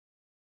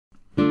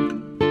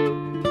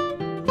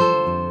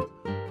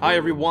Hi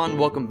everyone,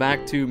 welcome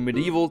back to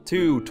Medieval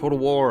 2 Total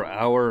War,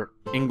 our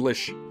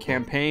English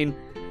campaign.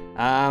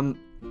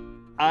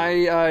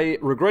 I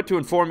regret to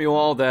inform you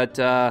all that,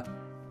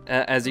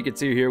 as you can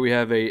see here, we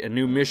have a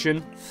new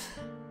mission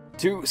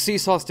to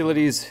cease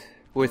hostilities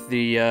with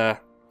the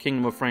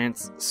Kingdom of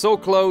France. So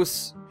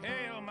close,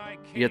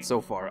 yet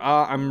so far.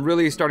 I'm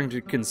really starting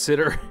to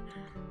consider,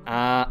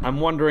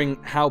 I'm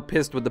wondering how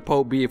pissed would the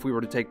Pope be if we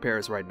were to take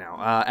Paris right now,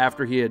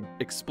 after he had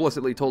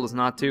explicitly told us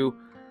not to.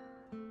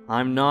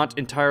 I'm not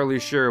entirely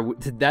sure.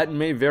 That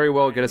may very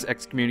well get us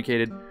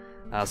excommunicated.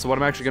 So what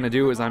I'm actually going to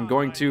do is I'm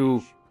going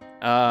to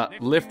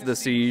lift the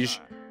siege,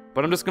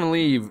 but I'm just going to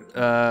leave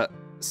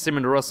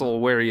Simon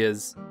Russell where he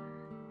is,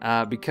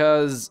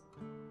 because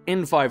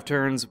in 5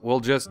 turns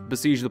we'll just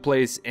besiege the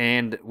place,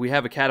 and we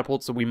have a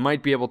catapult, so we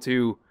might be able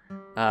to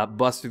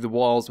bust through the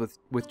walls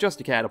with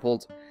just a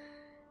catapult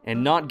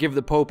and not give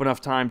the Pope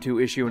enough time to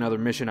issue another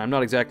mission. I'm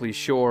not exactly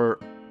sure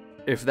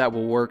if that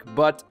will work,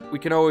 but we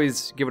can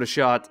always give it a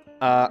shot.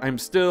 I'm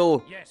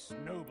still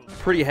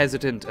pretty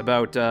hesitant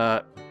about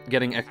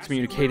getting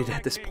excommunicated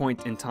at this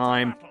point in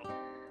time,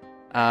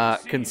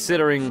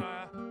 considering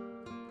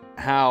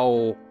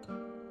how...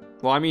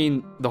 Well, I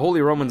mean, the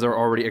Holy Romans are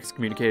already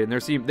excommunicated,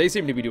 and they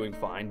seem to be doing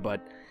fine,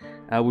 but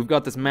we've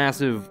got this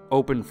massive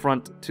open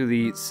front to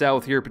the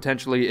south here,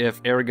 potentially,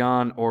 if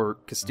Aragon or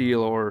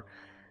Castile or...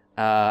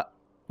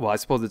 well, I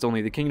suppose it's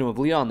only the Kingdom of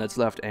Leon that's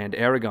left, and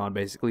Aragon,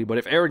 basically. But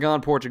if Aragon,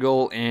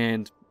 Portugal,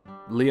 and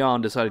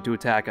Leon decided to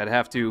attack, I'd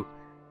have to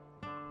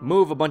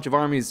move a bunch of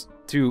armies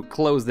to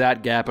close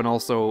that gap, and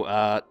also,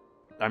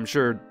 I'm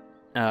sure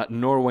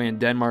Norway and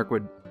Denmark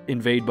would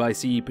invade by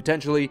sea,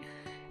 potentially,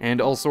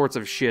 and all sorts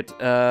of shit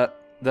that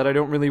I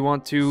don't really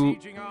want to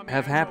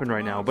have happen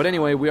right now. But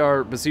anyway, we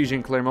are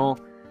besieging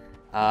Clermont.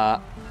 The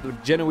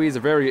Genoese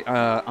are very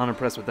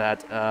unimpressed with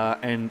that,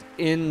 and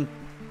in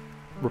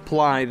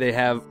reply, they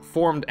have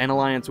formed an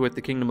alliance with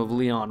the Kingdom of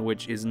Leon,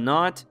 which is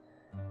not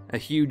a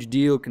huge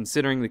deal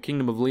considering the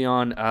Kingdom of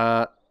Leon,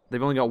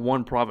 they've only got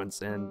one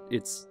province, and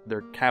it's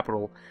their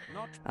capital.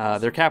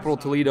 Their capital,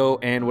 Toledo,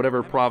 and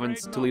whatever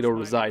province Toledo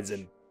resides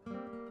in.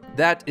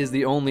 That is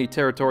the only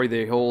territory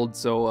they hold,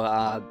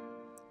 so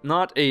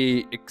not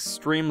a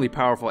extremely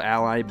powerful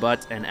ally,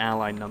 but an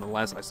ally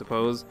nonetheless, I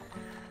suppose.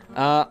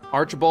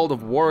 Archibald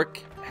of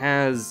Warwick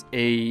has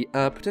a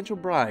potential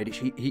bride.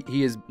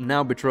 He is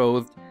now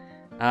betrothed.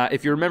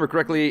 If you remember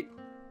correctly,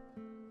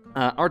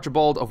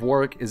 Archibald of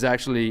Warwick is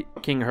actually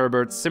King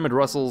Herbert's, Simon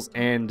Russell's,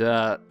 and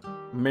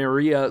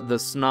Maria the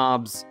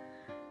Snob's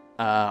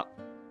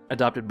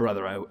adopted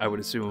brother, I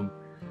would assume.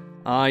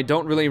 I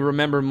don't really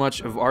remember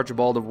much of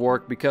Archibald of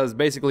Warwick because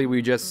basically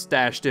we just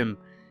stashed him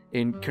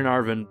in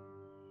Carnarvon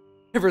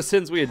ever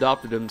since we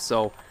adopted him,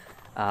 so...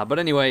 but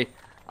anyway,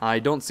 I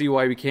don't see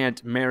why we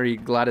can't marry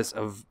Gladys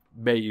of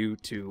Bayeux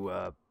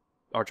to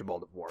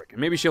Archibald of Warwick.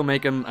 And maybe she'll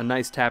make him a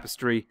nice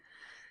tapestry.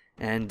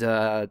 And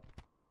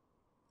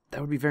that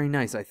would be very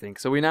nice, I think.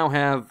 So we now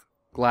have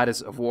Gladys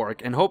of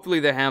Warwick, and hopefully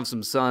they have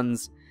some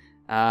sons.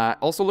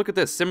 Also, look at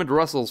this. Simon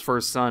Russell's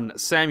first son,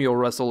 Samuel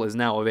Russell, is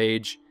now of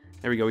age.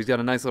 There we go. He's got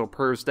a nice little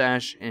purr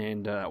stash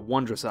and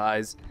wondrous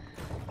eyes.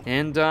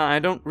 And I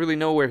don't really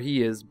know where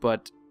he is,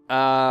 but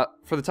for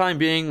the time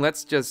being,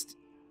 let's just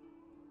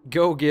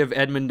go give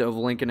Edmund of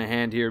Lincoln a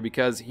hand here,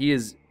 because he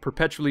is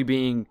perpetually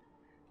being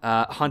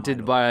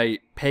hunted by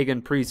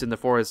pagan priests in the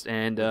forest,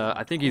 and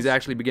I think he's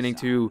actually beginning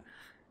to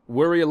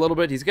worry a little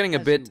bit. He's getting a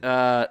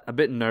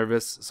bit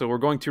nervous, so we're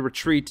going to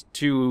retreat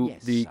to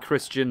the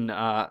Christian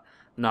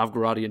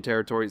Novgorodian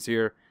territories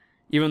here,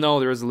 even though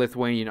there is a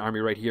Lithuanian army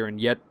right here, and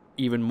yet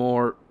even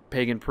more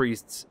pagan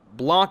priests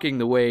blocking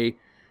the way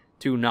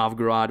to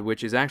Novgorod,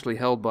 which is actually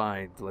held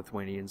by the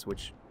Lithuanians,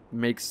 which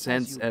makes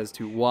sense as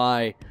to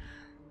why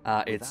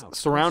it's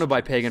surrounded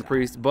by pagan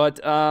priests. But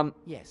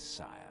yes,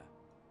 sire.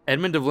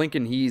 Edmund of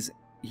Lincoln, he's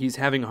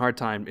having a hard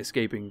time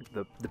escaping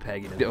the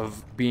paganism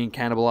of being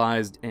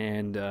cannibalized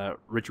and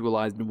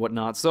ritualized and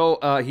whatnot.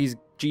 So he's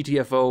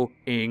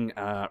GTFO-ing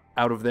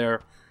out of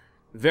there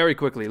very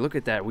quickly. Look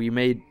at that. We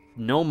made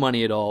no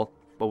money at all,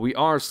 but we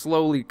are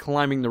slowly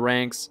climbing the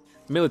ranks,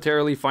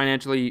 militarily,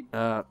 financially,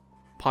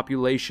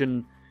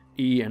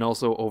 population-y, and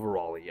also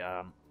overall-y.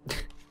 I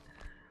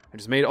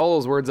just made all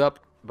those words up,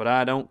 but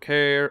I don't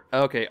care.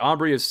 Okay,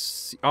 Aubrey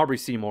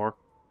Seymour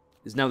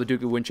is now the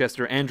Duke of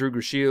Winchester. Andrew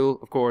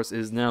Grishil, of course,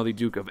 is now the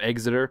Duke of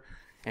Exeter.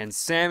 And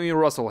Samuel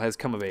Russell has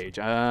come of age.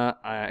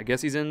 I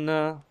guess he's in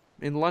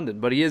London,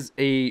 but he is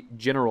a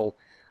general,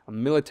 a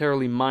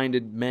militarily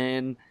minded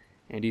man,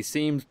 and he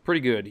seems pretty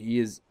good. He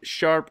is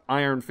sharp,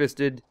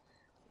 iron-fisted,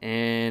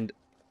 and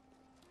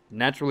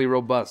naturally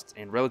robust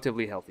and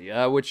relatively healthy,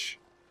 which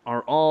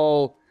are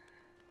all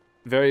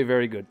very,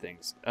 very good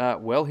things.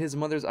 Well, his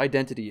mother's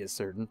identity is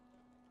certain.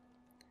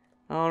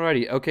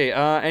 Alrighty, okay,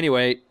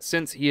 anyway,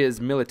 since he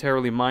is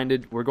militarily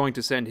minded, we're going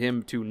to send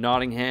him to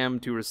Nottingham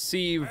to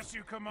receive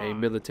a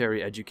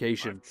military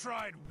education.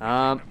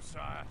 Now,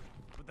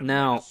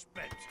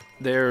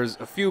 there's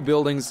a few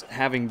buildings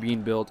having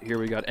been built. Here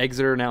we got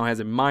Exeter now has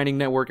a mining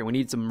network, and we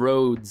need some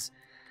roads.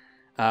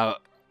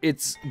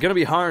 It's gonna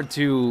be hard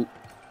to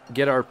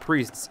get our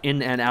priests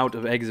in and out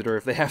of Exeter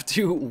if they have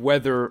to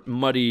weather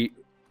muddy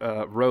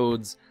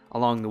roads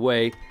along the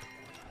way.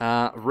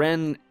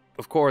 Rennes,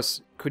 of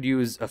course, could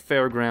use a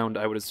fairground,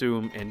 I would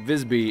assume, and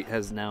Visby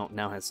has now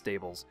has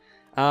stables.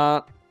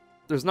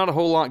 There's not a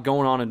whole lot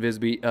going on in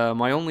Visby.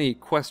 My only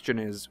question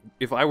is,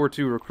 if I were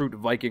to recruit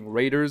Viking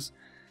raiders,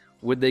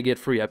 would they get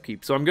free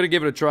upkeep? So I'm going to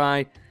give it a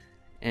try,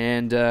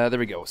 and there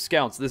we go.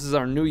 Scouts, this is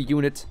our new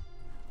unit,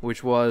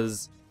 which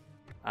was...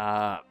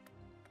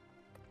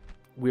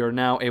 we are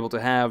now able to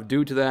have,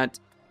 due to that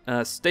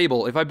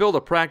stable. If I build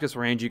a practice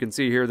range, you can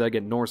see here that I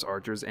get Norse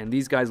archers, and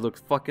these guys look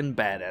fucking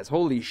badass.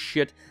 Holy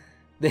shit.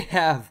 They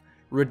have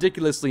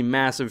ridiculously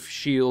massive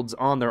shields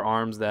on their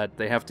arms that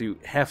they have to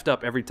heft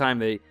up every time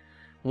they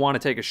want to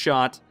take a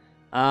shot.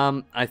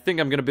 I think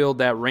I'm going to build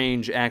that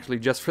range, actually,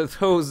 just for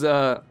those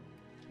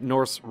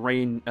Norse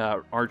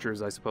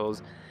archers, I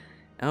suppose.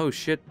 Oh,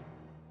 shit.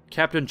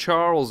 Captain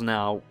Charles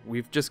now.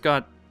 We've just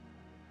got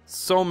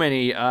so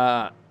many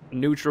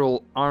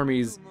neutral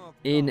armies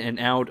in and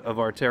out of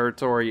our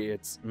territory.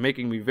 It's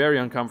making me very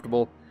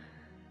uncomfortable.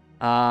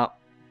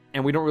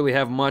 And we don't really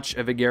have much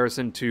of a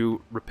garrison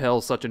to repel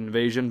such an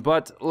invasion,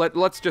 but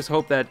let's just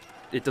hope that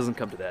it doesn't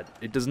come to that.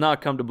 It does not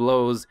come to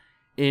blows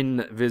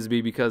in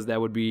Visby, because that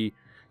would be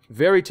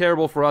very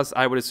terrible for us.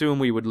 I would assume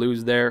we would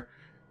lose there,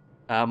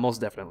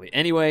 most definitely.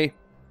 Anyway,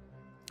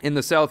 in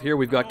the south here,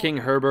 we've got King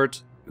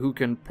Herbert, who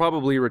can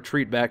probably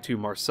retreat back to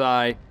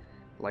Marseille,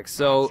 like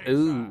so.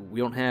 Ooh, we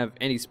don't have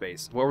any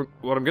space. What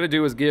I'm going to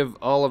do is give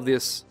all of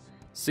this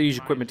siege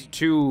equipment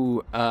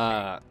to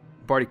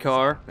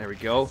Bardicar. There we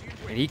go.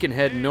 And he can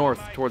head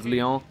north towards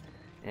Lyon.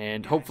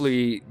 And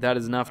hopefully that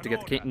is enough to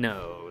get the king.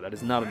 No, that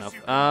is not enough.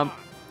 I'm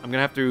going to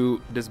have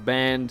to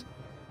disband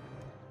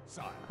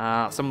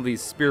some of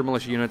these spear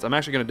militia units. I'm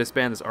actually going to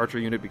disband this archer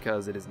unit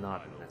because it is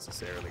not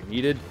necessarily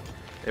needed.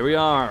 There we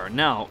are.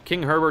 Now,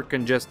 King Herbert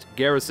can just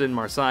garrison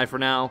Marseille for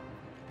now.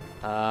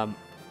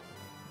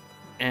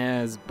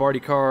 As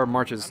Bardicar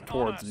marches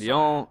towards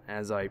Lyon,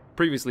 as I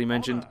previously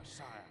mentioned.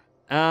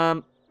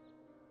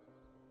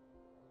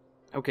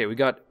 Okay, we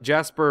got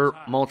Jasper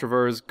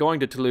Maltravers going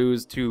to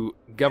Toulouse to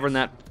govern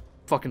that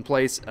fucking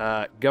place,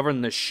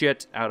 govern the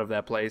shit out of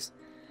that place.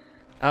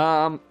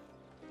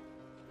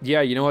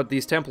 Yeah, you know what?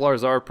 These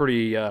Templars are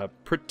pretty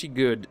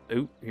good.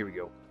 Oh, here we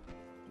go.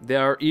 They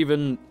are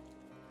even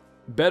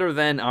better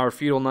than our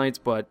feudal knights,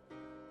 but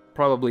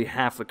probably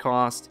half the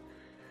cost.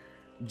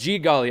 Gee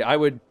golly, I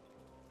would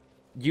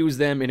use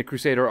them in a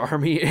Crusader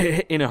army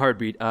in a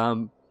heartbeat.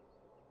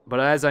 But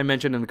as I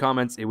mentioned in the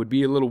comments, it would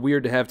be a little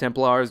weird to have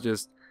Templars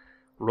just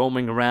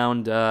roaming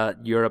around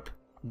Europe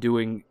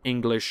doing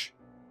English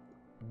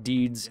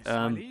deeds.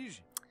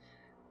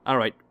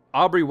 Alright,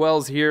 Aubrey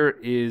Wells here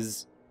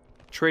is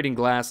trading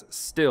glass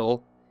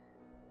still.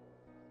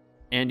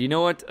 And you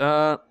know what?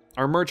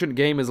 Our merchant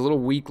game is a little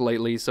weak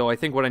lately, so I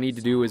think what I need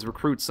to do is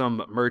recruit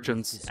some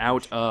merchants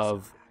out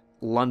of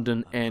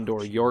London and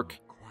or York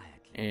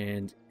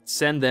and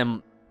send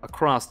them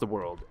across the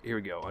world. Here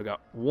we go. I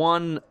got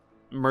one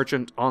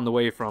merchant on the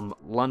way from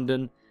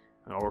London.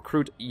 I'll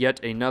recruit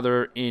yet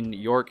another in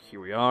York. Here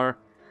we are.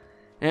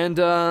 And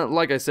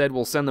like I said,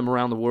 we'll send them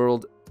around the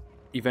world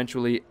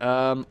eventually.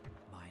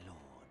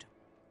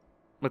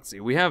 Let's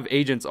see. We have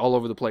agents all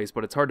over the place,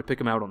 but it's hard to pick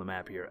them out on the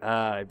map here.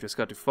 I've just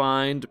got to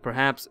find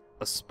perhaps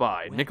a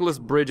spy. Nicholas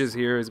Bridges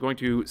here is going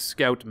to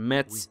scout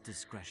Metz,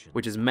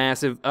 which is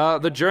massive.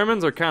 The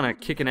Germans are kind of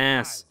kicking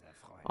ass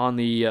on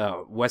the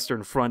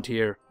Western Front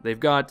here. They've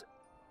got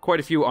quite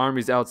a few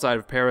armies outside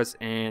of Paris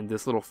and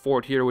this little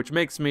fort here, which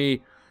makes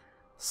me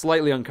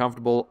slightly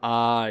uncomfortable.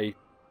 I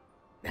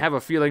have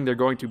a feeling they're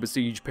going to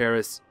besiege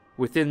Paris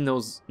within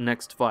those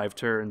next 5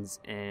 turns,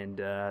 and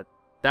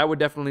that would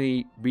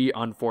definitely be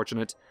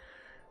unfortunate.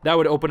 That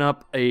would open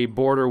up a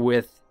border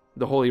with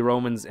the Holy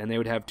Romans, and they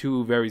would have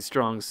 2 very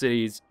strong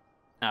cities,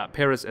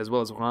 Paris as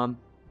well as Rouen,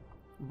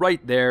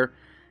 right there.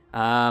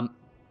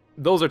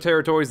 Those are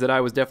territories that I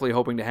was definitely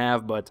hoping to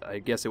have, but I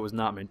guess it was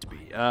not meant to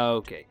be.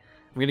 Okay,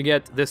 I'm going to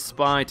get this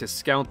spy to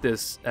scout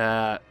this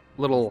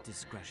little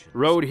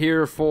road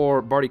here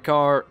for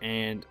Bardicar,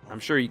 and I'm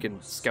sure you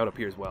can scout up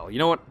here as well. You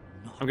know what?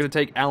 I'm going to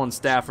take Alan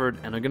Stafford,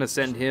 and I'm going to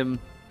send him...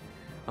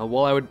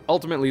 well, I would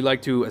ultimately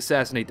like to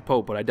assassinate the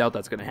Pope, but I doubt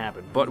that's going to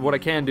happen. But what I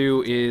can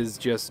do is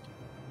just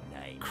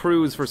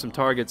cruise for some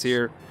targets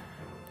here.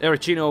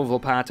 Ericino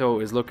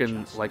Volpato is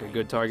looking like a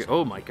good target.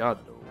 Oh my god.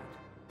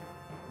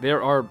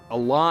 There are a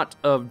lot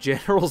of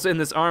generals in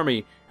this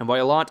army, and by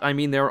a lot, I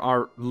mean there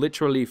are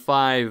literally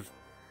 5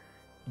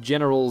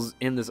 generals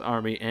in this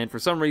army, and for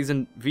some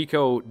reason,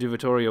 Vico di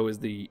Vittorio is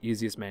the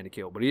easiest man to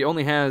kill, but he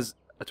only has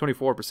a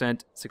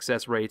 24%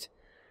 success rate.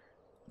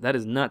 That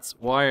is nuts.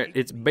 Why?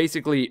 It's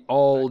basically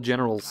all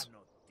generals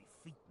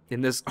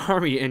in this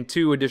army and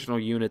 2 additional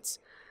units.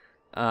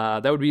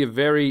 That would be a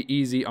very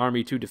easy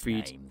army to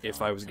defeat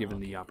if I was given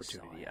the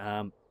opportunity.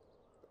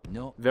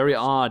 Very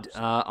odd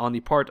on the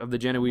part of the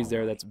Genoese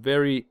there. That's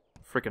very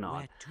freaking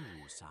odd.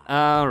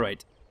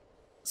 Alright.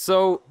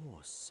 So,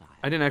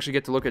 I didn't actually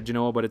get to look at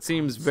Genoa, but it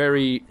seems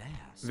very,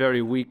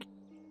 very weak.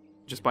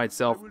 just by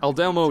itself.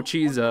 Aldelmo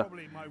Cisa,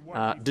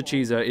 de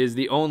Cisa, is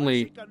the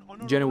only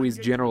Genoese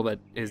general that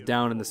is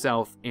down in the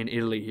south in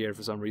Italy here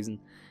for some reason.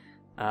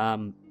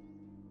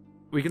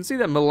 We can see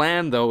that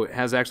Milan, though,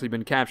 has actually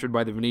been captured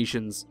by the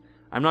Venetians.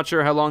 I'm not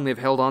sure how long they've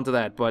held on to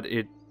that, but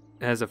it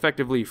has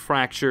effectively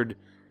fractured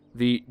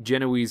the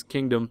Genoese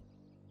kingdom.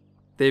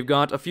 They've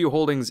got a few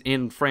holdings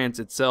in France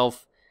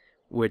itself,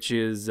 which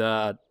is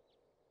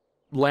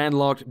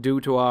landlocked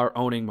due to our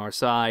owning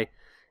Marseille.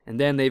 And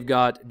then they've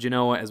got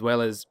Genoa as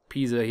well as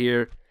Pisa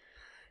here.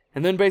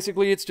 And then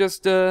basically it's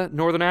just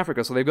Northern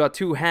Africa. So they've got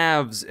two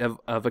halves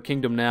of a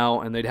kingdom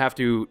now, and they'd have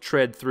to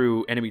tread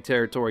through enemy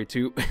territory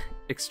to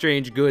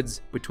exchange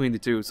goods between the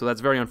two. So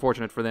that's very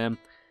unfortunate for them.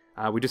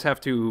 We just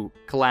have to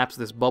collapse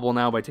this bubble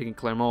now by taking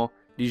Clermont,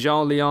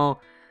 Dijon, Lyon,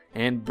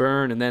 and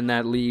Bern, and then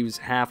that leaves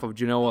half of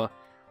Genoa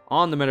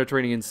on the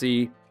Mediterranean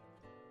Sea.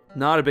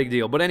 Not a big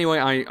deal. But anyway,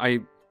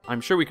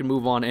 I'm sure we can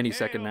move on any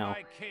second now.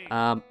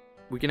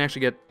 We can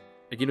actually get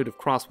a unit of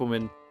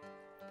crossbowmen.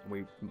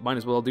 We might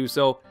as well do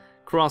so.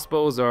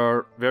 Crossbows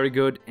are very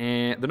good,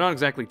 and they're not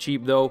exactly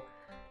cheap though,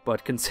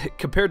 but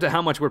compared to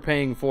how much we're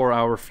paying for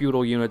our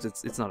feudal units,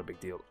 it's not a big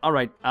deal.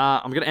 Alright,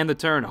 I'm going to end the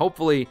turn.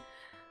 Hopefully,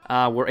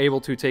 we're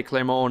able to take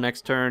Clermont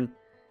next turn.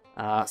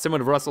 Simon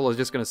of Russell is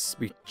just going to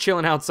be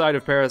chilling outside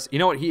of Paris. You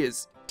know what? He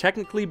is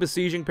technically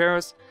besieging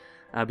Paris,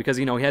 because,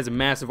 you know, he has a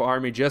massive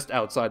army just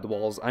outside the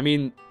walls. I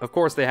mean, of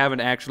course, they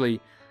haven't actually...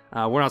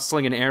 we're not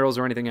slinging arrows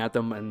or anything at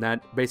them, and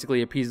that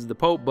basically appeases the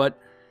Pope, but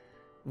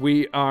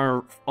we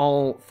are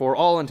all, for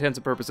all intents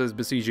and purposes,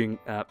 besieging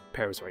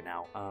Paris right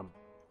now,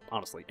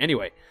 honestly.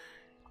 Anyway,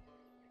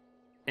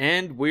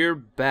 and we're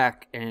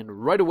back, and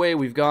right away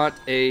we've got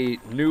a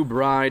new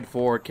bride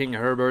for King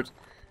Herbert.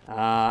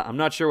 I'm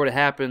not sure what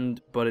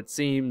happened, but it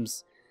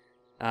seems...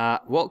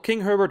 well,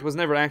 King Herbert was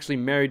never actually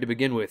married to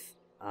begin with,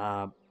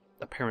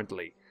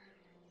 apparently.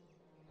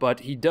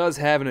 But he does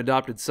have an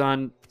adopted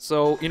son,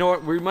 so, you know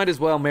what, we might as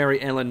well marry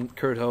Ellen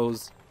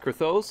Curthose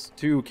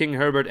to King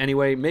Herbert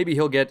anyway. Maybe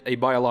he'll get a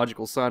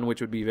biological son, which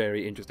would be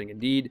very interesting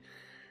indeed.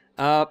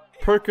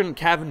 Perkin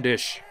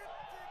Cavendish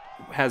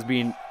has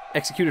been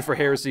executed for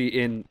heresy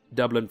in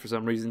Dublin for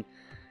some reason.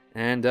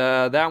 And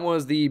that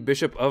was the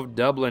Bishop of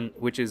Dublin,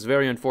 which is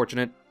very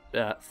unfortunate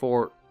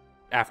for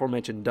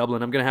aforementioned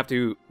Dublin. I'm going to have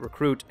to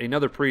recruit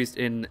another priest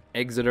in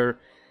Exeter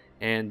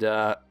and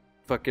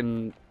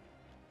fucking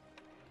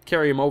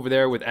carry him over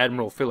there with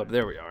Admiral Philip.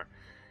 There we are.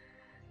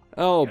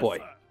 Oh boy.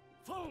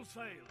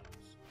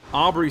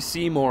 Aubrey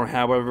Seymour,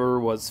 however,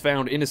 was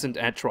found innocent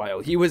at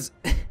trial.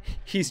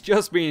 He's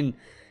just been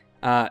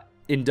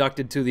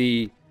inducted to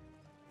the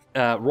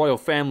royal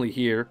family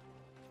here.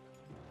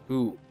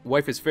 Ooh,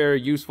 wife is fair,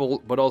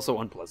 useful, but also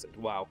unpleasant.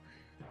 Wow.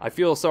 I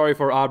feel sorry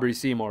for Aubrey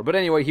Seymour. But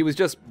anyway, he was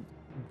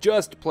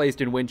just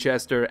placed in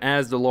Winchester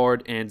as the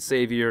Lord and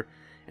Savior,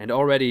 and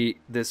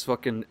already this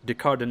fucking de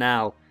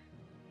Cardinal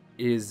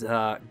is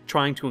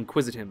trying to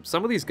inquisit him.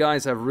 Some of these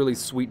guys have really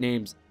sweet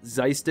names.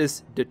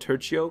 Zeistus de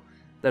Tertio.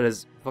 That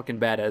is fucking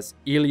badass.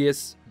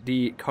 Elias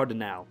de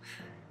Cardinal.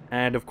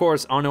 And of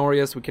course,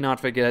 Honorius. We cannot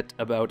forget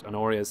about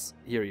Honorius.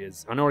 Here he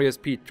is. Honorius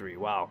Petri.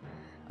 Wow.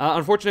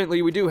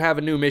 Unfortunately, we do have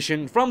a new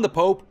mission from the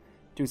Pope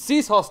to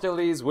cease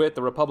hostilities with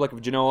the Republic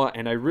of Genoa,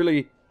 and I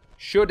really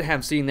should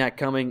have seen that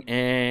coming,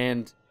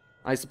 and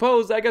I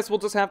guess we'll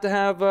just have to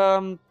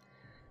have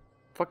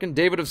fucking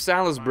David of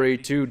Salisbury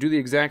to do the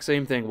exact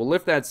same thing. We'll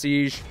lift that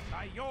siege.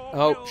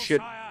 Oh,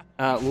 shit.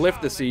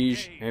 Lift the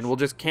siege, and we'll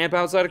just camp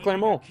outside of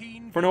Clermont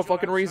for no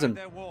fucking reason.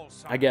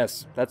 I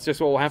guess. That's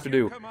just what we'll have to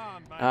do.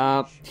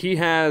 He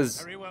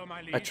has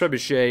a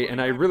trebuchet,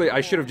 and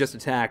I should have just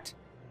attacked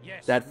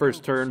that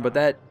first turn, but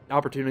that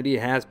opportunity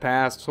has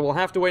passed, so we'll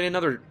have to wait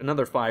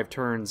another 5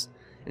 turns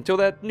until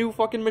that new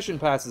fucking mission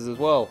passes as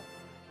well.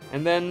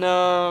 And then,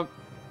 I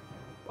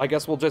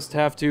guess we'll just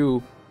have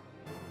to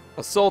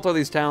assault all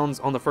these towns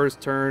on the first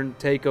turn,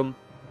 take them,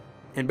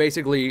 and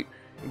basically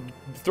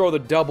throw the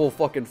double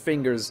fucking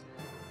fingers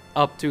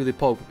up to the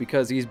Pope,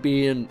 because he's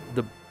being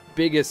the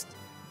biggest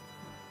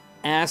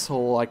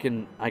asshole I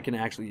can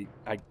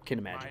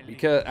imagine.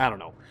 Because I don't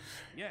know.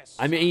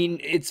 I mean,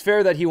 it's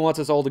fair that he wants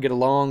us all to get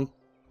along,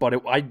 but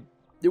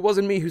it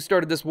wasn't me who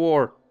started this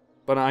war.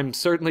 But I'm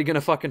certainly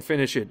gonna fucking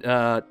finish it,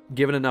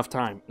 given enough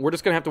time. We're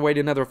just gonna have to wait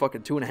another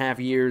fucking 2.5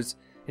 years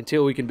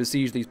until we can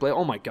besiege these places.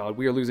 Oh my god,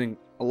 we are losing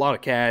a lot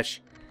of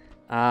cash.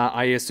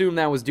 I assume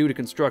that was due to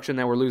construction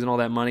that we're losing all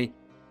that money.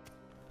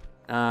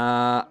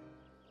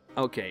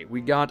 Okay,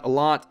 we got a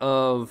lot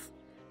of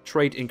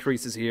trait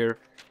increases here.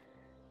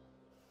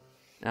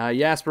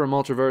 Jasper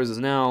Maltravers is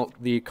now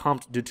the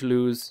Comte de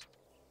Toulouse.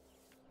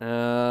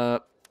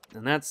 And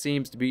that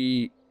seems to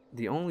be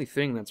the only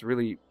thing that's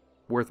really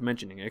worth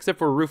mentioning. Except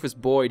for Rufus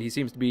Boyd, he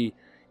seems to be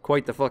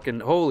quite the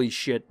fucking... Holy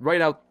shit,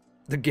 right out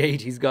the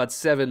gate, he's got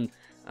 7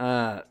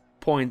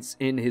 points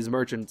in his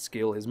merchant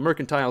skill, his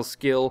mercantile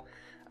skill.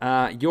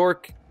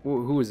 York,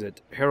 who is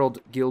it? Harold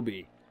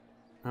Gilby.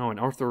 Oh, and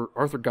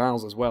Arthur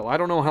Giles as well. I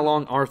don't know how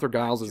long Arthur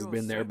Giles has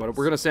been there, but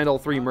we're going to send all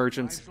 3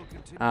 merchants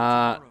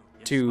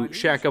to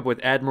shack up with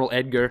Admiral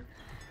Edgar.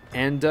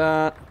 And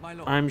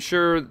I'm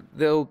sure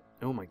they'll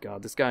Oh my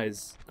god, this guy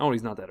is... Oh,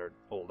 he's not that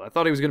old. I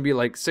thought he was going to be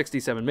like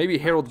 67. Maybe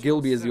Harold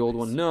Gilby is the old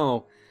one.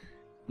 No,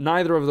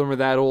 neither of them are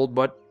that old,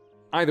 but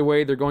either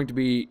way, they're going to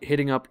be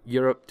hitting up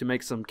Europe to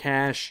make some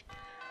cash.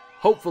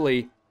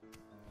 Hopefully,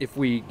 if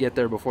we get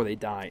there before they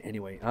die.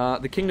 Anyway,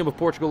 the Kingdom of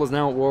Portugal is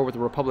now at war with the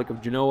Republic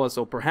of Genoa,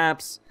 so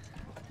perhaps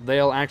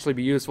they'll actually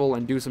be useful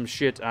and do some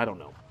shit. I don't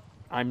know.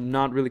 I'm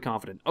not really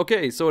confident.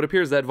 Okay, so it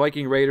appears that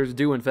Viking raiders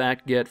do, in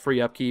fact, get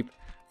free upkeep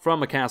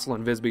from a castle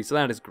in Visby, so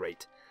that is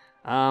great.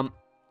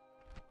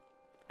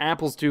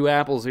 Apples to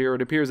apples here.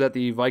 It appears that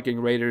the Viking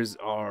raiders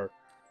are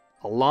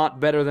a lot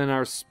better than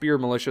our spear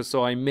militia,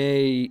 so I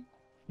may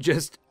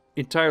just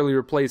entirely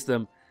replace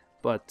them.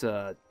 But,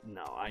 no,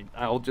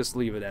 I'll just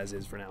leave it as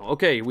is for now.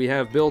 Okay, we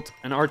have built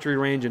an archery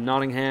range in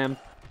Nottingham.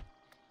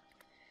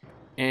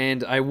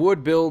 And I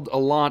would build a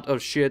lot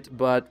of shit,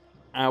 but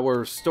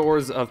our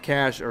stores of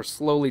cash are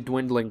slowly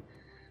dwindling.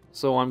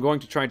 So I'm going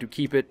to try to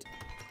keep it,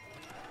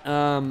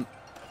 to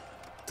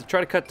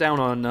try to cut down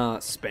on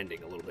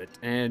spending a little bit.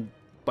 And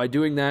by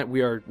doing that,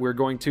 we're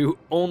going to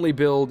only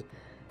build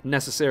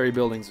necessary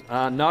buildings.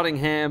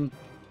 Nottingham...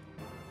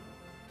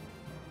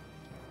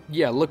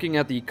 Yeah, looking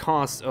at the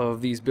cost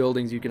of these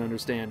buildings, you can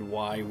understand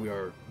why we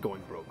are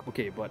going broke.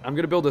 Okay, but I'm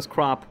going to build this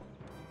crop,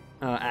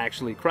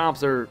 actually.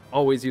 Crops are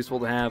always useful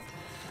to have.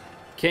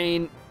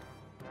 Kane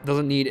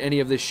doesn't need any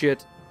of this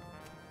shit.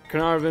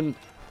 Carnarvon,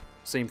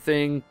 same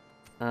thing.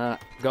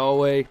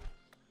 Galway.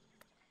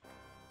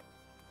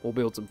 We'll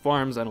build some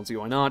farms, I don't see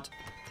why not.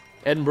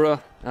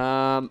 Edinburgh,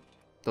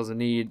 doesn't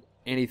need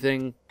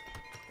anything.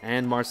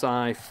 And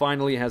Marseille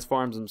finally has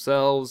farms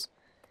themselves.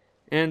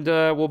 And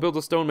we'll build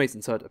a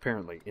stonemason's hut,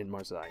 apparently, in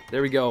Marseille.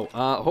 There we go.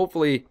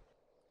 Hopefully...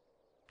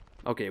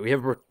 Okay, we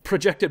have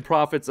projected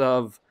profits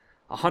of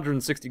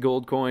 160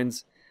 gold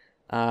coins,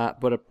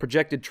 but a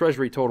projected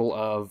treasury total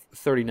of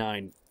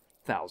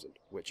 39,000,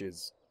 which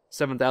is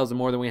 7,000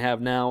 more than we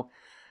have now.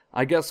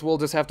 I guess we'll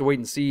just have to wait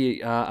and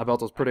see about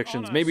those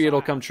predictions. Maybe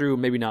it'll come true,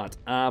 maybe not.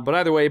 But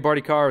either way,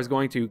 Barty Carr is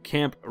going to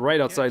camp right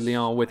outside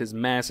Lyon with his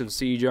massive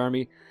siege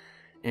army,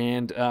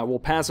 and will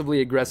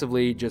passively,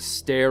 aggressively just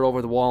stare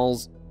over the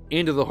walls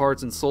into the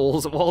hearts and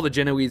souls of all the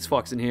Genoese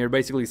fucks in here,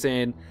 basically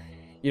saying,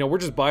 you know, we're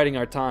just biding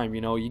our time,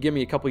 you know, you give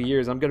me a couple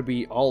years, I'm gonna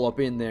be all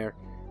up in there,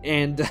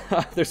 and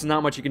there's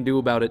not much you can do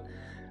about it.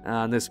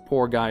 This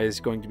poor guy is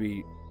going to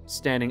be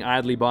standing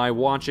idly by,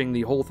 watching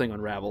the whole thing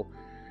unravel,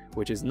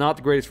 which is not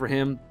the greatest for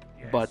him,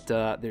 but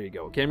there you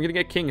go. Okay, I'm gonna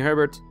get King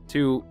Herbert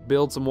to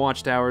build some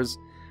watchtowers,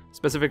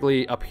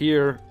 specifically up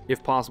here,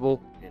 if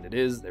possible, and it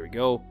is, there we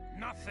go.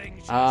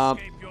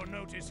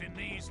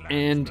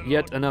 And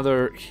yet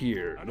another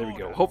here. There we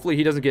go. Hopefully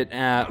he doesn't get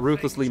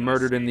ruthlessly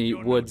murdered in the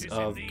woods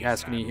of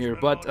Gascony here,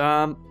 but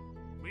not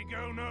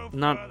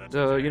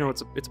you know,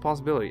 it's a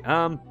possibility.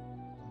 For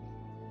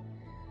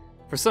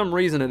some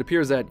reason it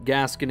appears that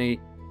Gascony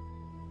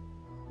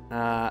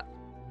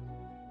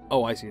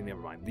oh, I see,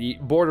 never mind. The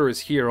border is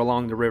here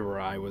along the river.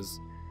 I was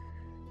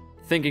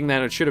thinking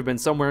that it should have been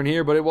somewhere in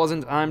here, but it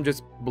wasn't. I'm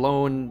just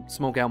blowing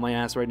smoke out my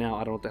ass right now. I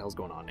don't know what the hell's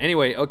going on.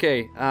 Anyway,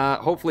 okay,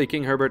 hopefully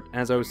King Herbert,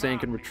 as I was saying,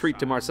 can retreat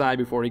to Marseille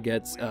before he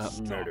gets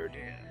murdered.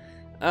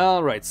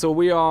 Alright, so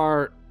we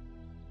have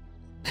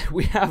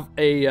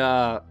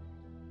a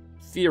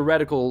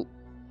theoretical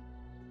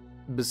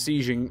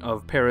besieging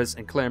of Paris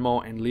and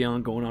Clermont and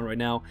Lyon going on right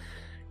now.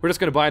 We're just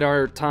going to bide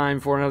our time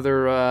for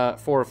another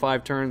 4 or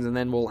 5 turns, and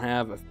then we'll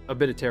have a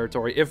bit of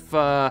territory.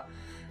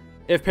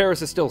 If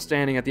Paris is still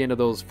standing at the end of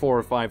those 4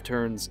 or 5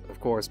 turns, of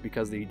course,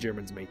 because the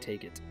Germans may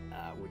take it,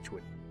 which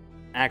would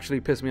actually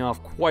piss me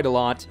off quite a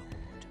lot.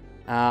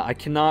 I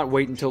cannot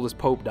wait until this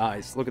Pope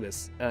dies. Look at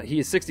this. He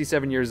is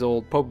 67 years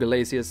old, Pope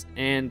Gelasius,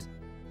 and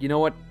you know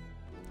what?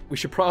 We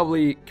should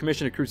probably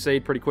commission a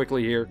crusade pretty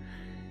quickly here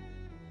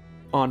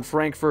on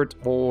Frankfurt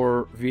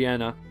or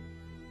Vienna.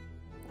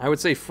 I would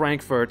say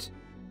Frankfurt.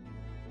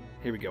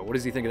 Here we go. What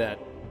does he think of that?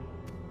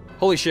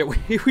 Holy shit,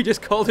 we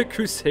just called a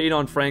crusade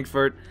on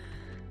Frankfurt.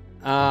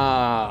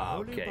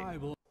 Okay.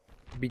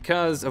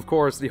 Because, of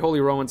course, the Holy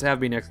Romans have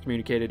been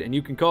excommunicated, and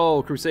you can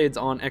call crusades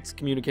on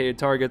excommunicated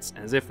targets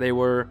as if they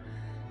were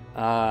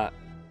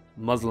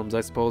Muslims,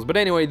 I suppose. But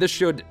anyway, this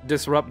should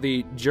disrupt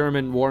the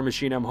German war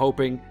machine, I'm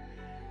hoping.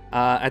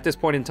 At this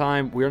point in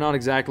time, we're not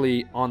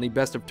exactly on the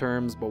best of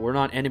terms, but we're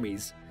not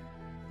enemies.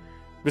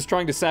 Just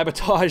trying to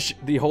sabotage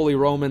the Holy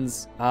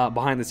Romans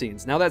behind the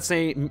scenes. Now,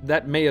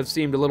 that may have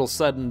seemed a little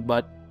sudden,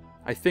 but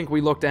I think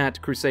we looked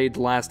at Crusade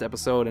last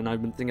episode, and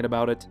I've been thinking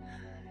about it.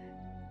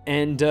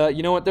 And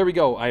you know what? There we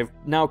go. I've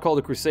now called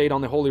a crusade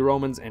on the Holy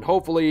Romans, and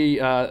hopefully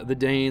the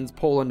Danes,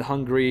 Poland,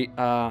 Hungary,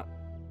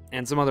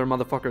 and some other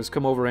motherfuckers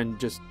come over and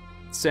just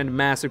send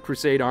massive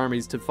crusade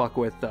armies to fuck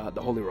with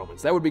the Holy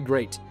Romans. That would be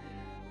great.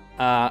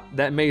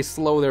 That may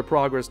slow their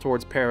progress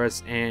towards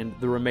Paris and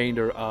the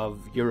remainder of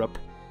Europe,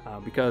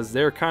 because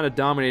they're kind of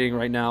dominating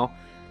right now.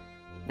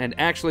 And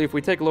actually, if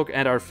we take a look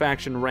at our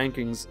faction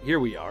rankings, here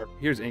we are.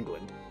 Here's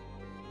England.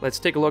 Let's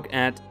take a look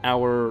at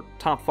our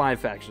top 5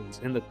 factions.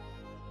 In the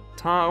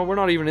top, we're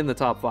not even in the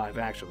top 5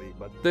 actually,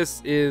 but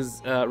this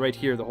is right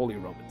here, the Holy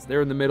Romans.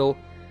 They're in the middle.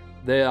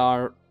 They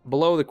are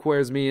below the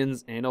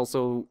Khwarezmians and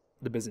also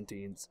the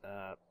Byzantines.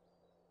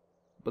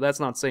 But that's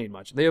not saying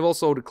much. They have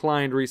also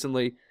declined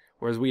recently,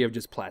 whereas we have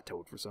just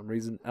plateaued for some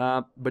reason.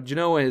 But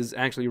Genoa is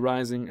actually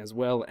rising, as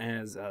well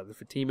as the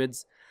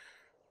Fatimids.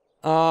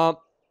 But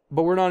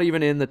we're not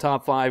even in the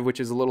top 5, which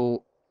is a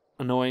little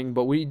annoying.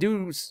 But we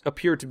do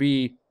appear to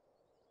be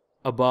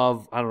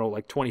above, I don't know,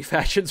 like 20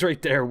 factions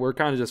right there. We're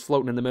kind of just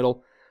floating in the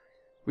middle.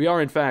 We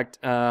are, in fact,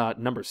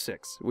 number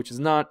 6, which is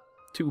not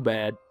too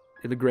bad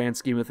in the grand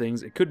scheme of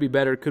things. It could be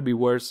better, it could be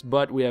worse,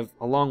 but we have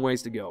a long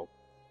ways to go.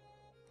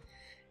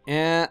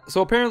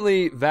 So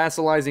apparently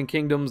vassalizing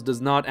kingdoms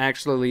does not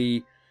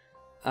actually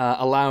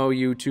allow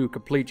you to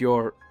complete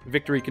your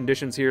victory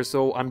conditions here,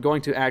 so I'm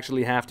going to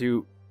actually have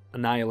to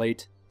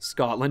annihilate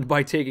Scotland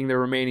by taking the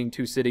remaining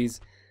 2 cities,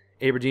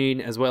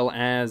 Aberdeen as well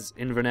as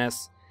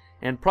Inverness,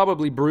 and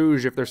probably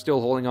Bruges if they're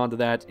still holding on to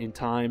that in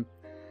time.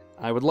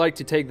 I would like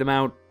to take them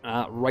out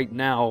right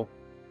now,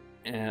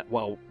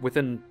 well,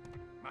 within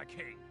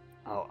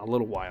a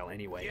little while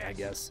anyway, yes. I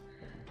guess.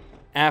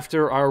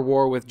 After our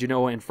war with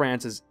Genoa and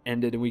France has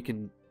ended and we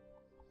can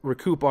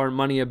recoup our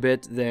money a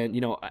bit, then,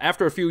 you know,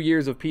 after a few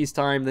years of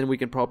peacetime, then we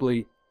can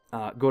probably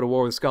go to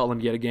war with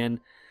Scotland yet again.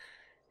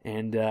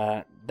 And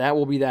that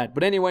will be that.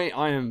 But anyway,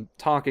 I am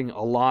talking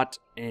a lot,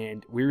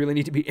 and we really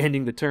need to be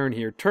ending the turn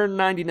here. Turn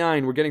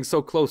 99, we're getting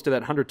so close to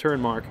that 100 turn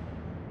mark.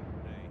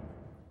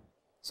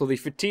 So the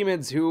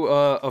Fatimids, who,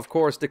 of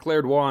course,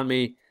 declared war on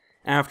me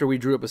after we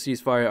drew up a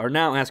ceasefire, are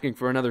now asking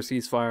for another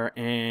ceasefire,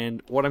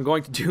 and what I'm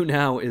going to do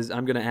now is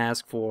I'm going to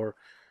ask for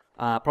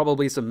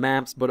probably some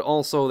maps, but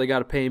also they got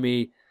to pay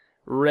me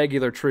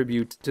regular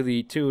tribute to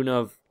the tune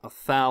of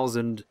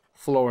 1,000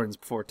 florins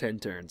before 10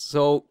 turns.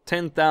 So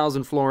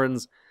 10,000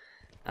 florins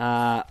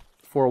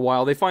for a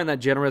while. They find that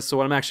generous, so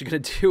what I'm actually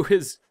going to do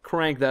is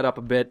crank that up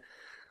a bit.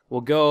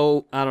 We'll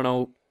go, I don't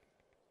know,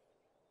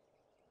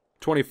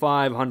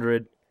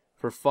 2,500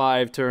 for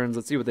 5 turns.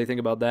 Let's see what they think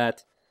about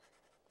that.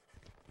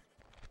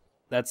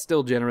 That's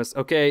still generous.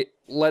 Okay,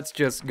 let's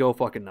just go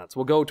fucking nuts.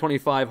 We'll go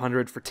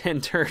 2,500 for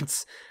 10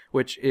 turns,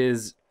 which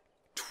is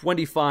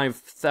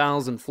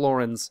 25,000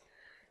 florins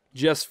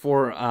just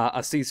for a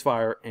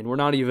ceasefire, and we're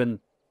not even...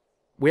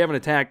 We haven't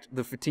attacked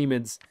the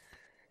Fatimids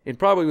in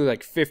probably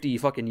like 50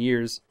 fucking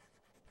years.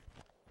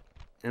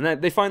 And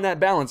that they find that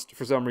balanced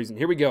for some reason.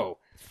 Here we go.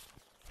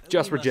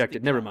 Just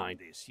rejected. Never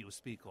mind.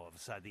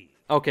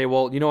 Okay,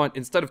 well, you know what?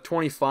 Instead of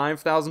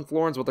 25,000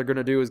 florins, what they're going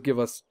to do is give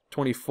us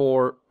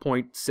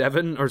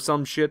 24.7 or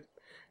some shit.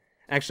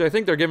 Actually, I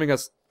think they're giving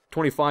us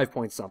 25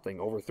 point something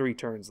over 3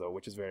 turns, though,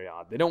 which is very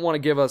odd. They don't want to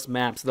give us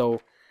maps,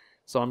 though,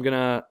 so I'm going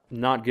to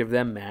not give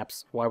them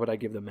maps. Why would I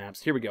give them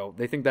maps? Here we go.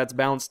 They think that's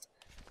balanced.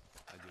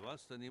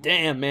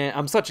 Damn, man.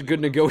 I'm such a good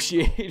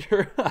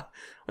negotiator.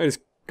 I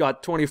just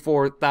got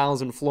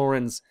 24,000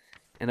 florins.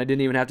 And I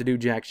didn't even have to do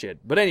jack shit.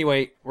 But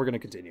anyway, we're going to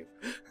continue.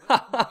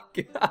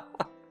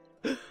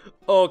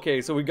 Okay,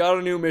 so we got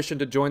a new mission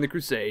to join the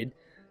Crusade.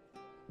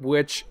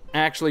 Which,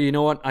 actually, you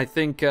know what? I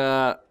think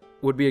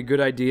would be a good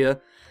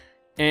idea.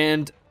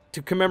 And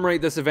to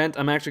commemorate this event,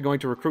 I'm actually going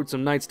to recruit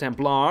some Knights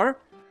Templar.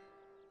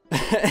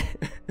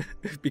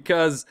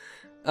 Because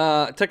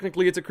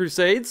technically it's a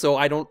crusade, so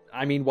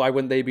I mean, why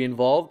wouldn't they be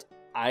involved?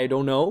 I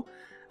don't know.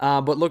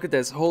 But look at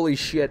this. Holy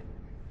shit.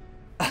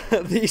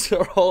 These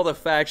are all the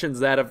factions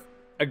that have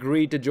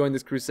agreed to join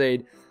this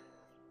crusade.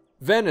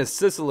 Venice,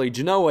 Sicily,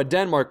 Genoa,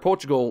 Denmark,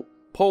 Portugal,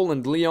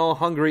 Poland, Lyon,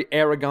 Hungary,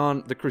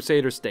 Aragon, the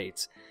Crusader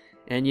states.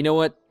 And you know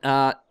what?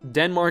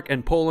 Denmark,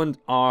 Poland,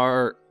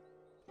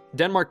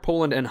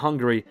 and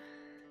Hungary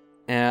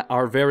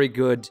are very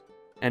good.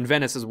 And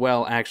Venice as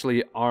well,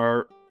 actually,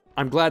 are...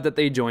 I'm glad that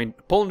they joined.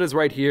 Poland is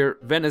right here.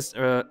 Venice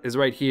is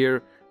right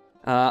here.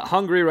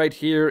 Hungary right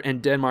here.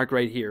 And Denmark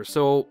right here.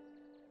 So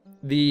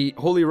the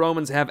Holy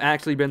Romans have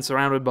actually been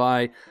surrounded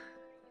by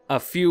a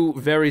few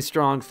very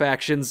strong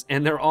factions,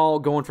 and they're all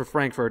going for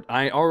Frankfurt.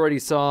 I already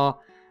saw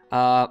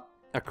a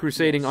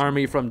crusading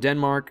army from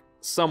Denmark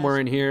somewhere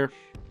in here.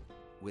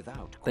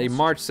 They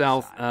marched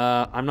south.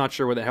 I'm not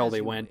sure where the hell they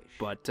went,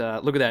 but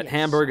look at that.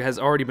 Hamburg has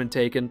already been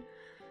taken.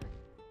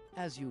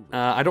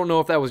 I don't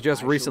know if that was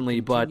just recently,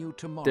 but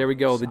there we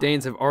go. The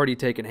Danes have already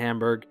taken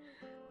Hamburg.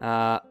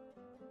 The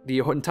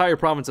entire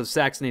province of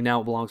Saxony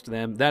now belongs to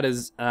them. That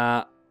is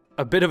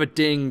a bit of a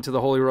ding to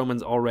the Holy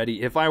Romans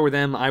already. If I were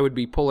them, I would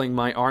be pulling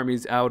my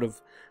armies out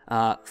of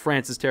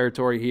France's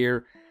territory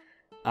here,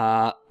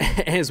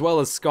 as well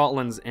as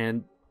Scotland's,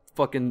 and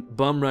fucking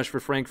bum rush for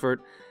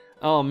Frankfurt.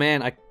 Oh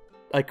man,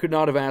 I could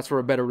not have asked for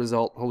a better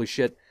result. Holy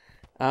shit.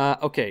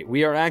 Okay,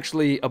 we are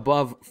actually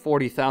above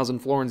 40,000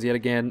 florins yet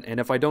again, and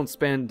if I don't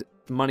spend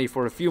money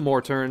for a few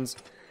more turns,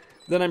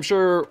 then I'm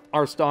sure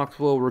our stocks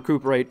will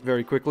recuperate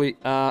very quickly.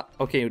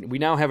 Okay, we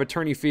now have a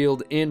tourney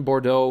field in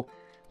Bordeaux,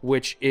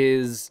 which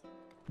is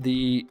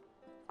the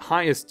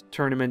highest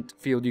tournament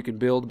field you can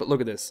build. But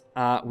look at this.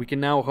 We can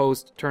now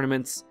host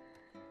tournaments,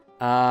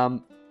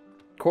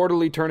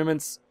 quarterly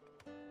tournaments,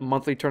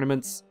 monthly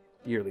tournaments,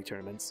 yearly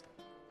tournaments.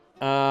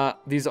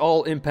 These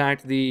all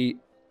impact the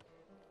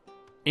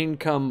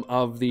income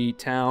of the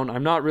town.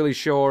 I'm not really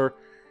sure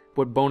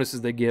what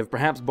bonuses they give.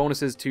 Perhaps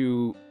bonuses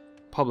to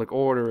public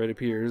order, it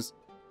appears.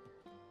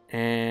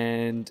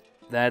 And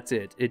that's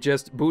it. It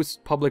just boosts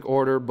public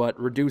order, but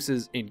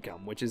reduces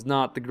income, which is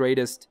not the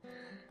greatest.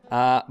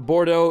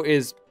 Bordeaux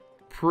is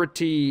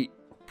pretty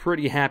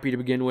happy to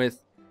begin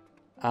with.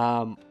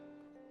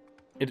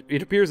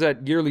 It appears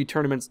that yearly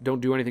tournaments don't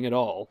do anything at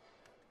all.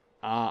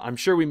 I'm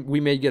sure we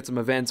may get some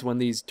events when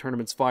these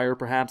tournaments fire,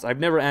 perhaps. I've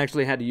never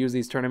actually had to use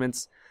these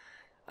tournaments.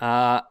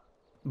 But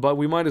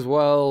we might as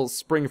well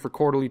spring for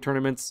quarterly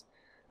tournaments.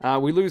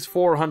 We lose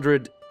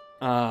 400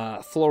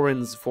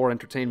 florins for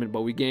entertainment,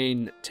 but we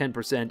gain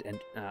 10%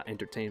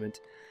 entertainment.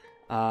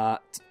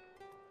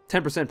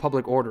 10%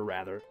 public order,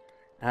 rather.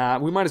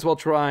 We might as well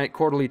try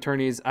quarterly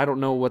tourneys. I don't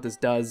know what this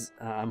does.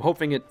 I'm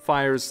hoping it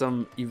fires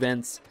some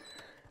events.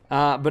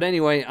 But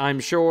anyway, I'm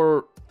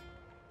sure...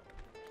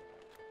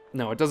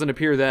 No, it doesn't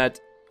appear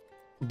that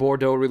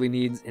Bordeaux really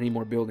needs any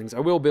more buildings. I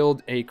will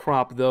build a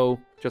crop,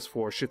 though, just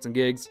for shits and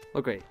gigs.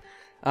 Okay.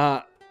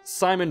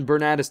 Simon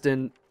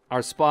Bernadiston,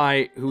 our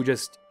spy, who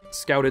just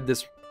scouted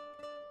this...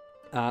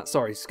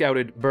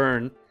 scouted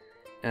Bern.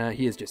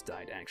 He has just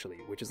died, actually,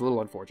 which is a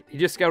little unfortunate. He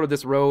just scouted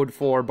this road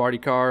for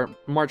Bardikar,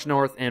 marched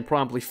north, and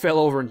promptly fell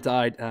over and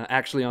died,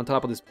 actually on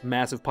top of this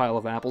massive pile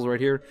of apples right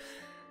here.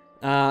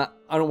 I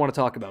don't want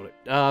to talk about it.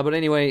 But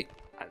anyway,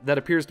 that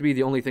appears to be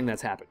the only thing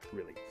that's happened,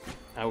 really.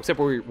 Except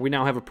we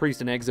now have a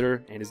priest in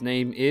Exeter, and his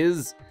name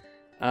is...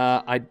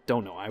 I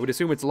don't know. I would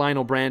assume it's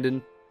Lionel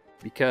Brandon,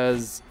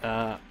 because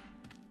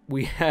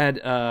we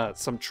had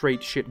some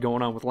trait shit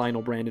going on with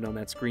Lionel Brandon on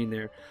that screen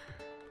there.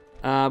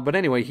 But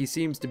anyway, he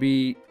seems to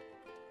be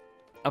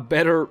a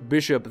better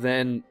bishop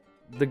than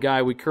the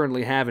guy we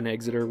currently have in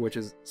Exeter, which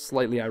is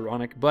slightly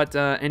ironic. But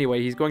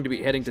anyway, he's going to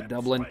be heading to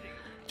Dublin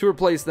to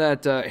replace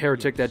that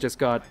heretic that just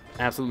got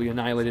absolutely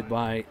annihilated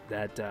by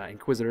that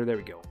Inquisitor. There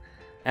we go.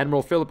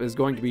 Admiral Philip is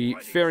going to be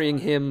ferrying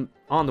him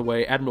on the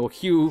way. Admiral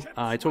Hugh,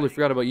 I totally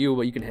forgot about you,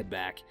 but you can head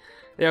back.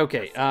 Yeah,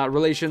 okay,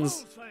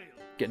 relations,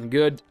 getting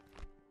good.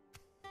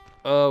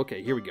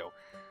 Okay, here we go.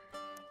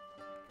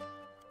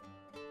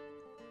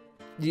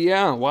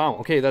 Yeah, wow,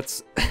 okay,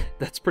 that's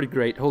that's pretty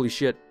great. Holy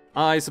shit.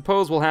 I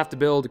suppose we'll have to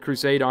build a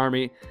crusade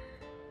army,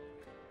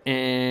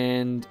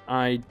 and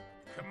I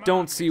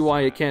don't see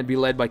why it can't be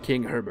led by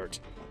King Herbert.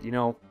 You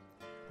know,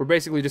 we're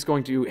basically just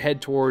going to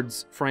head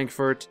towards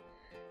Frankfurt,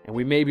 and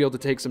we may be able to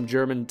take some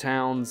German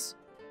towns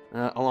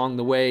along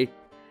the way.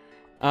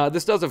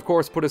 This does, of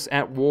course, put us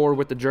at war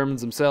with the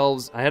Germans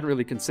themselves. I hadn't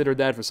really considered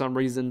that for some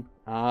reason.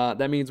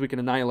 That means we can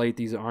annihilate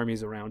these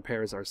armies around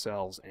Paris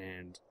ourselves,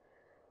 and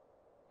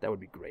that would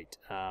be great.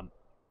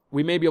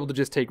 We may be able to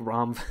just take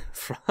Rom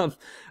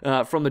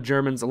from the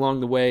Germans along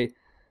the way.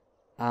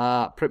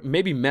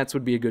 Maybe Metz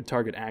would be a good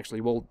target,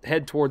 actually. We'll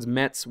head towards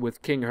Metz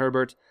with King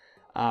Herbert.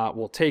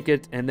 We'll take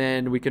it, and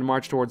then we can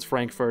march towards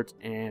Frankfurt,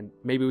 and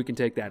maybe we can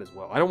take that as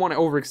well. I don't want to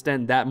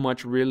overextend that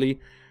much, really.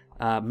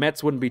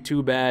 Metz wouldn't be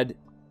too bad.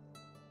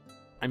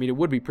 I mean, it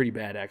would be pretty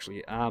bad,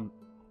 actually. I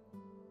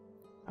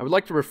would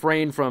like to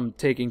refrain from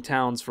taking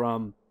towns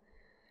from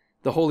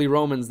the Holy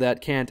Romans that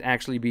can't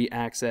actually be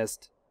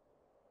accessed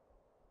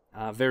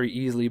very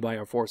easily by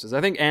our forces.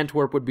 I think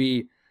Antwerp would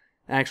be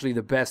actually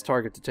the best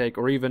target to take,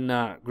 or even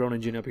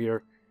Groningen up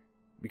here,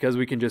 because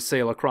we can just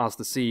sail across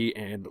the sea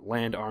and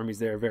land armies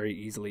there very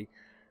easily.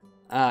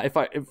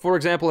 For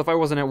example, if I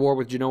wasn't at war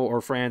with Genoa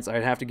or France,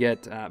 I'd have to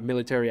get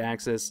military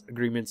access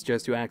agreements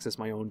just to access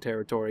my own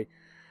territory.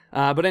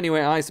 But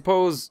anyway, I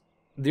suppose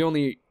the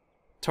only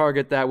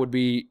target that would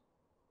be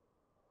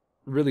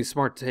really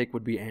smart to take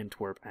would be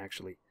Antwerp,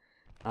 actually.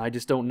 I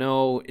just don't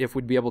know if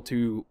we'd be able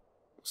to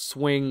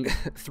swing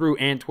through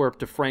Antwerp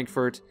to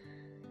Frankfurt.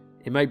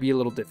 It might be a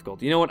little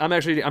difficult. You know what? I'm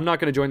not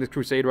going to join this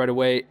crusade right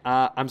away.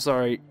 I'm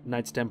sorry,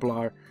 Knights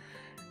Templar.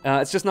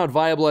 It's just not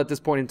viable at this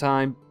point in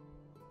time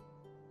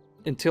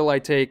until I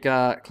take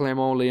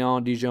Clermont,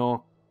 Lyon,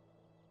 Dijon.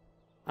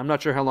 I'm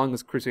not sure how long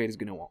this crusade is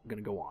going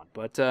to go on.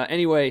 But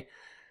anyway,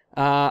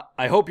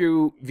 I hope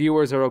you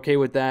viewers are okay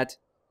with that.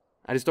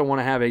 I just don't want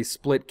to have a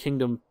split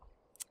kingdom,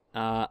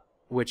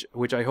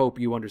 which I hope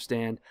you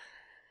understand.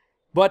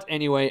 But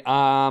anyway,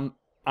 I'm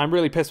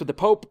really pissed with the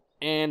Pope,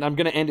 and I'm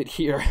going to end it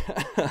here.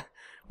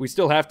 We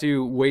still have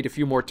to wait a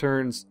few more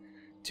turns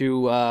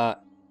to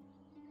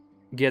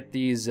get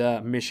these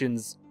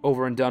missions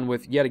over and done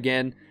with yet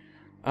again.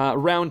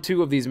 Round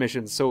 2 of these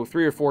missions, so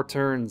 3 or 4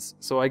 turns.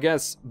 So I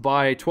guess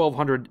by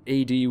 1200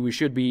 AD we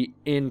should be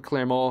in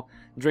Clermont,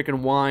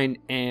 drinking wine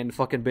and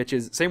fucking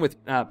bitches. Same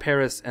with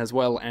Paris as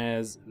well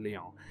as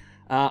Lyon.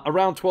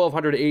 Around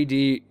 1200 AD,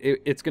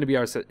 it's going to be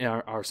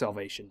our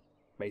salvation,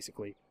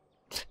 basically.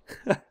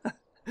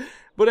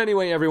 But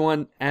anyway,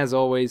 everyone, as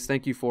always,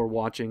 thank you for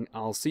watching.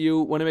 I'll see you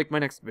when I make my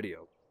next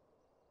video.